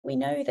we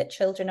know that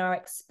children are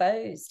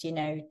exposed, you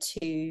know,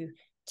 to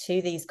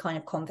these kind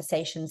of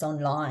conversations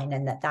online,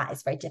 and that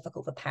is very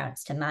difficult for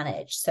parents to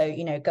manage. So,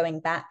 you know, going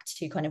back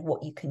to kind of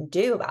what you can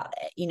do about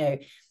it, you know,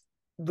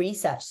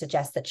 research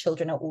suggests that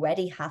children are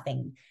already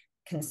having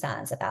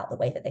concerns about the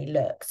way that they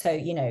look. So,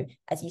 you know,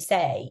 as you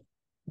say,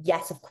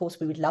 yes, of course,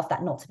 we would love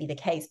that not to be the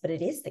case, but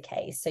it is the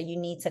case. So you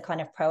need to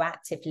kind of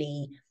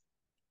proactively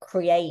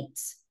create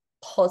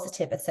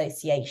positive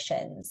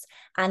associations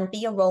and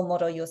be a role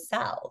model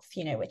yourself,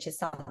 you know, which is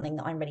something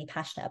that I'm really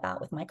passionate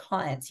about with my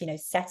clients, you know,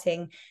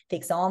 setting the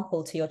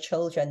example to your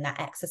children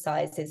that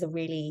exercise is a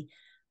really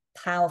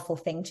powerful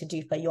thing to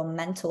do for your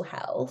mental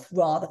health,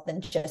 rather than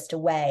just a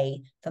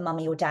way for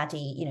mummy or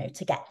daddy, you know,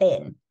 to get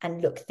thin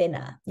and look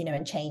thinner, you know,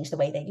 and change the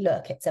way they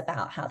look. It's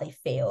about how they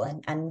feel,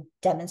 and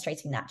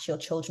demonstrating that to your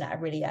children at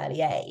a really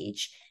early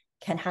age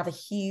can have a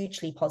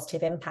hugely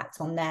positive impact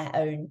on their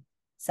own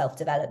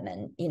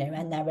self-development, you know,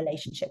 and their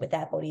relationship with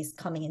their bodies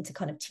coming into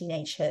kind of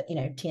teenage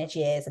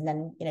years, and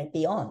then, you know,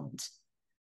 beyond.